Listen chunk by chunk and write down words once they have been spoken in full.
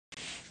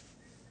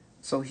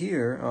So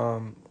here,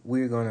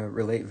 we're going to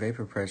relate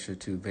vapor pressure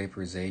to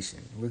vaporization.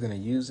 We're going to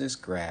use this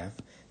graph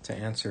to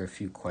answer a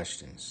few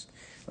questions.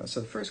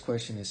 So the first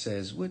question, it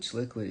says, which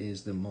liquid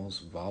is the most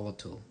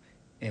volatile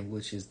and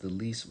which is the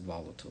least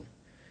volatile?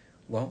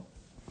 Well,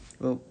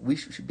 we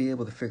should be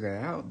able to figure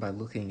it out by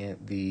looking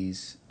at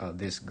this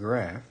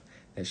graph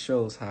that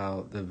shows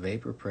how the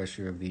vapor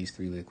pressure of these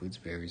three liquids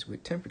varies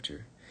with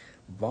temperature.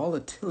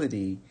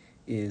 Volatility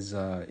is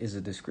a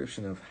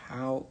description of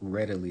how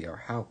readily or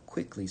how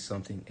quickly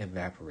something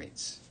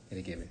evaporates at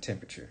a given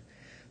temperature.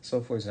 So,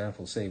 for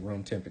example, say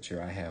room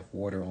temperature, I have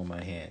water on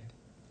my hand.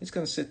 It's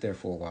going to sit there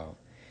for a while.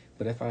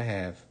 But if I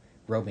have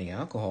rubbing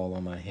alcohol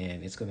on my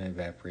hand, it's going to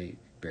evaporate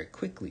very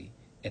quickly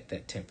at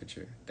that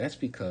temperature. That's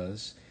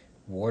because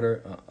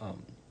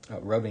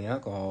rubbing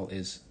alcohol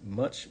is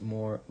much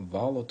more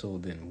volatile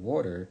than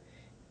water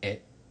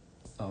at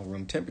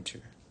room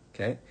temperature.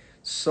 Okay,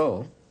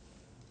 so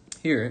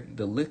here,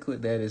 the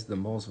liquid that is the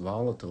most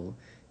volatile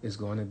is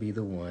going to be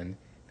the one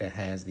that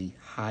has the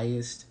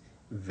highest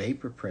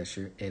vapor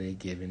pressure at a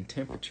given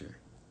temperature.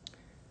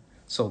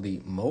 So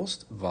the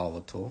most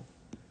volatile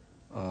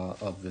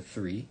of the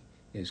three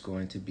is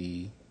going to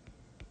be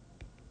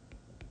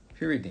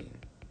pyridine.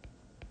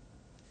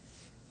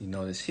 You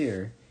notice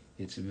here,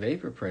 its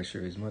vapor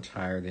pressure is much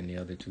higher than the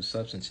other two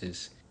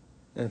substances.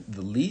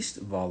 The least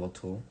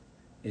volatile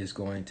is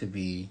going to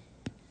be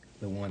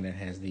the one that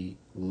has the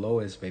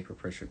lowest vapor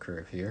pressure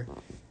curve here,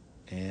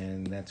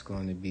 and that's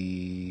going to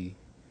be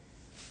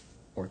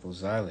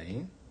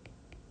orthoxylene.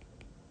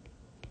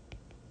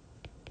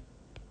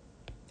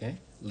 Okay,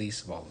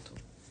 least volatile.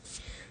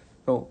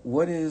 So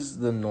what is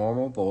the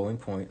normal boiling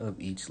point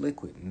of each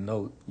liquid?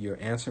 Note, your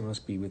answer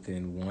must be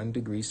within 1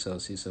 degree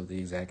Celsius of the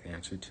exact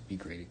answer to be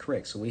graded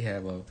correct. So we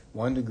have a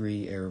 1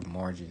 degree error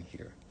margin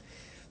here.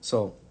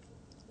 So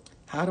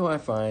how do I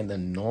find the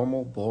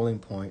normal boiling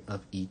point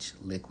of each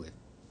liquid?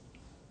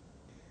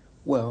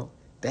 Well,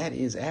 that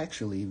is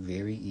actually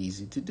very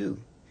easy to do,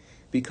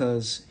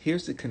 because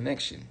here's the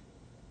connection.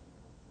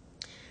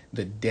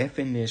 The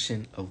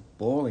definition of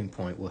boiling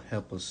point will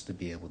help us to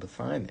be able to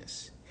find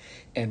this.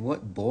 And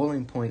what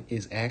boiling point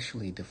is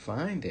actually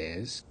defined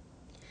as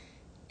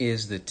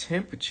is the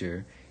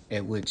temperature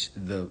at which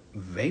the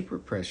vapor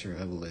pressure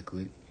of a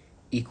liquid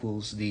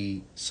equals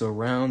the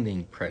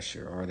surrounding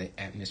pressure or the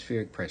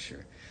atmospheric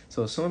pressure.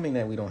 So assuming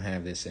that we don't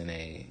have this in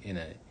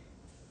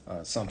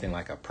something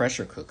like a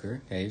pressure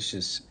cooker, okay, it's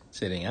just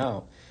sitting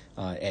out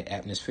at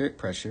atmospheric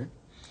pressure,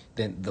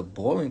 then the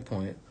boiling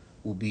point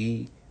will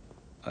be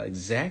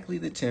exactly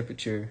the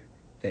temperature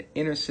that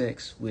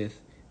intersects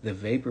with the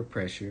vapor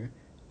pressure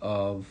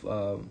of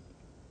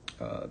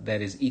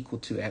that is equal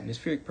to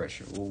atmospheric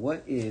pressure. Well,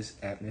 what is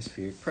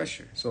atmospheric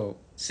pressure? So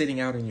sitting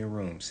out in your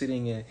room,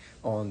 sitting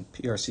on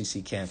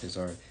PRCC campus,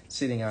 or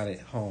sitting out at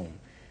home,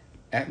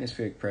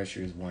 atmospheric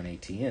pressure is 1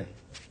 atm.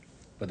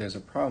 But there's a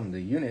problem.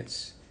 The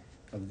units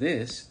of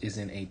this is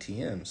in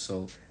ATM.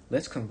 So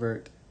let's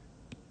convert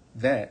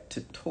that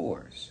to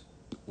torrs.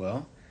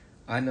 Well,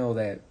 I know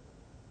that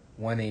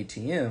 1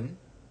 ATM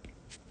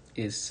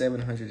is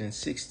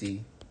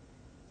 760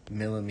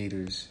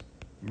 millimeters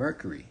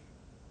mercury.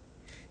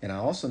 And I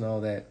also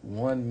know that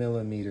 1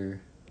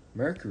 millimeter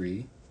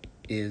mercury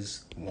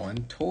is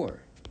 1 torr.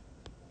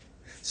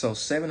 So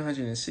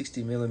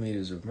 760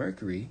 millimeters of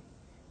mercury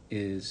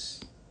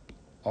is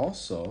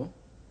also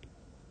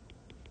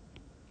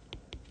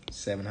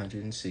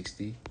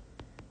 760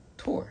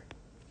 torr.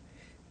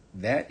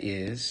 That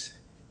is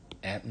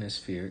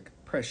atmospheric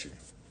pressure.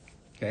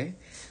 Okay?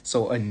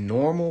 So a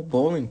normal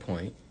boiling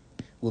point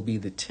will be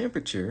the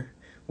temperature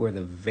where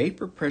the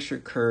vapor pressure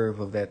curve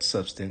of that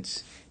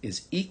substance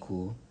is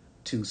equal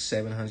to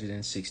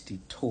 760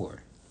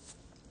 torr.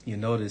 You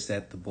notice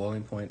that the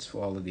boiling points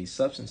for all of these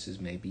substances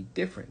may be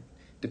different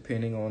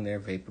depending on their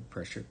vapor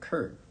pressure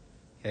curve.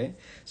 Okay?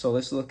 So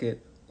let's look at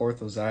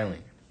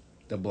orthoxylene,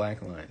 the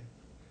black line.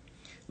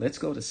 Let's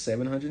go to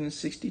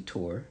 760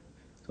 torr.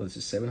 So this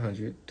is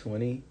 700,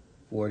 20,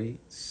 40,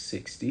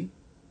 60.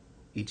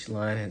 Each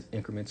line has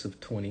increments of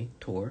 20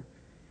 torr.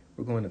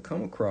 We're going to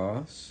come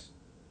across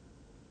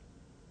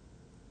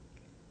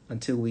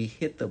until we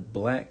hit the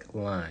black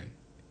line.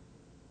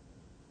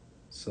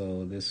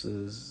 So this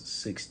is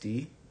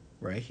 60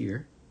 right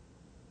here,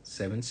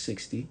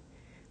 760.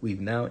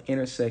 We've now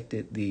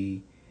intersected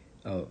the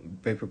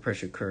vapor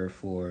pressure curve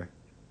for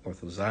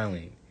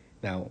orthoxylene.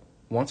 Now,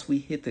 once we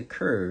hit the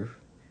curve,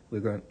 we're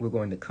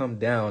going to come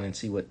down and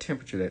see what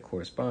temperature that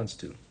corresponds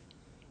to.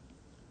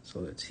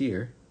 So that's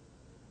here.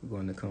 We're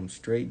going to come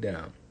straight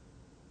down.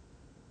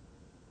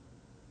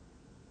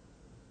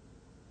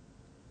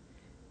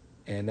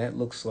 And that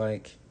looks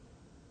like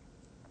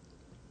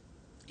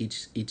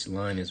each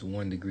line is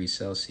 1 degree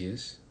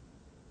Celsius.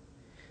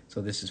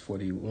 So this is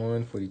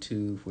 41,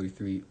 42,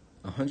 43,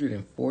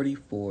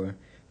 144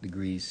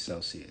 degrees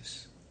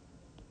Celsius.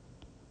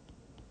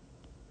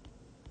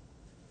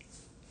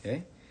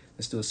 Okay,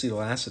 let's do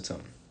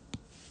acetylacetone.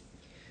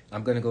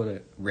 I'm going to go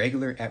to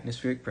regular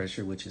atmospheric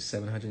pressure, which is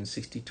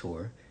 760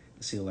 torr.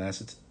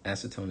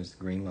 Acetylacetone is the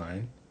green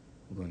line.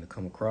 I'm going to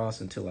come across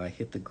until I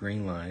hit the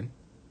green line,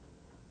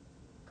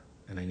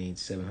 and I need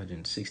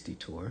 760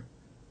 torr.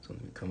 So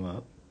let me come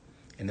up,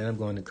 and then I'm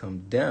going to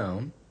come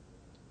down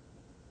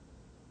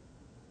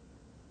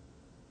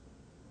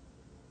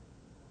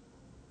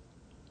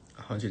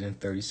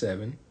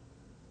 (137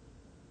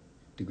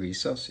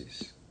 degrees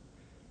Celsius).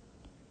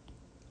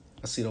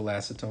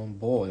 Acetylacetone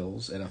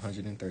boils at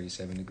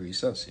 137 degrees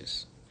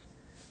Celsius.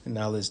 And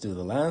now let's do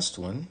the last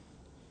one,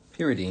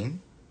 pyridine,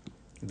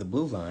 the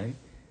blue line.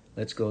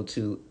 Let's go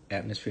to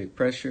atmospheric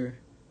pressure,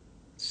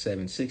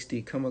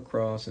 760, come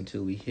across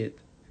until we hit,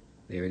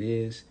 there it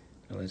is.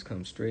 Now let's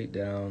come straight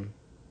down,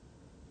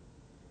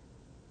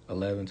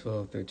 11,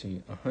 12,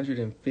 13,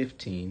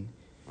 115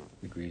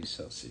 degrees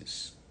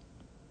Celsius.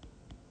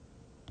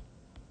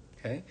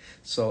 Okay,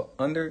 so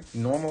under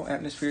normal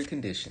atmospheric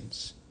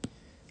conditions,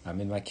 I'm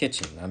in my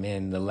kitchen, I'm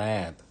in the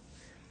lab,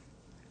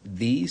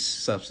 these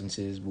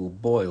substances will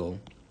boil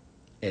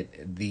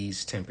at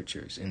these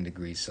temperatures in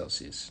degrees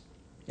Celsius.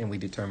 And we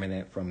determine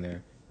that from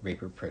their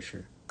vapor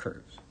pressure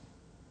curves.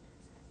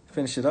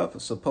 Finish it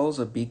up. Suppose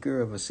a beaker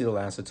of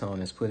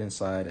acetylacetone is put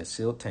inside a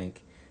sealed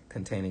tank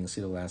containing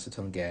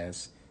acetylacetone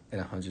gas at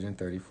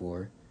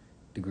 134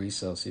 degrees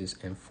Celsius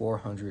and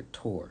 400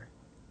 torr.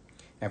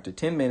 After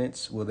 10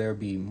 minutes, will there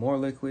be more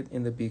liquid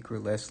in the beaker,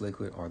 less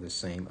liquid, or the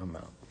same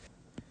amount?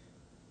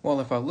 Well,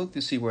 if I look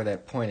to see where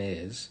that point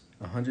is,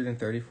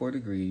 134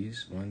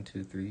 degrees, 1,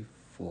 2, 3,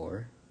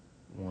 4,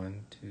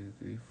 1, 2,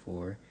 3,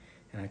 4,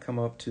 and I come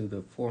up to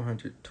the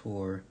 400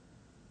 torr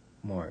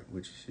mark,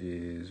 which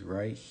is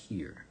right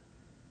here,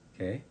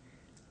 okay?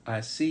 I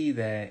see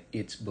that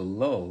it's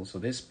below, so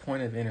this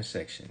point of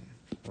intersection,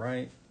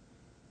 right,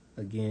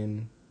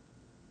 again,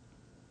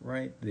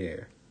 right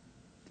there,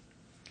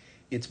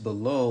 it's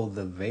below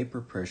the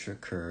vapor pressure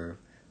curve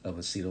of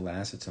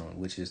acetylacetone,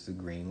 which is the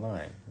green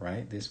line,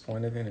 right? This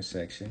point of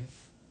intersection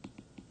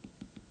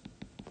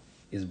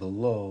is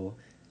below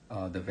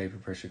the vapor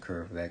pressure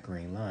curve of that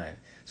green line.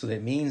 So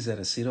that means that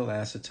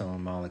acetylacetone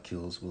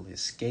molecules will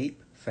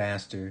escape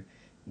faster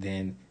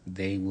than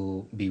they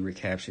will be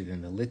recaptured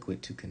in the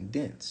liquid to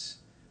condense.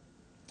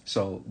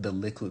 So the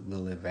liquid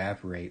will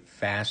evaporate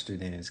faster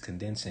than it's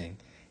condensing,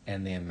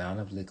 and the amount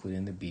of liquid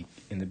in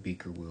the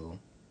beaker will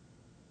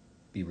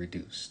be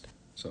reduced,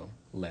 so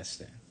less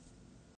than.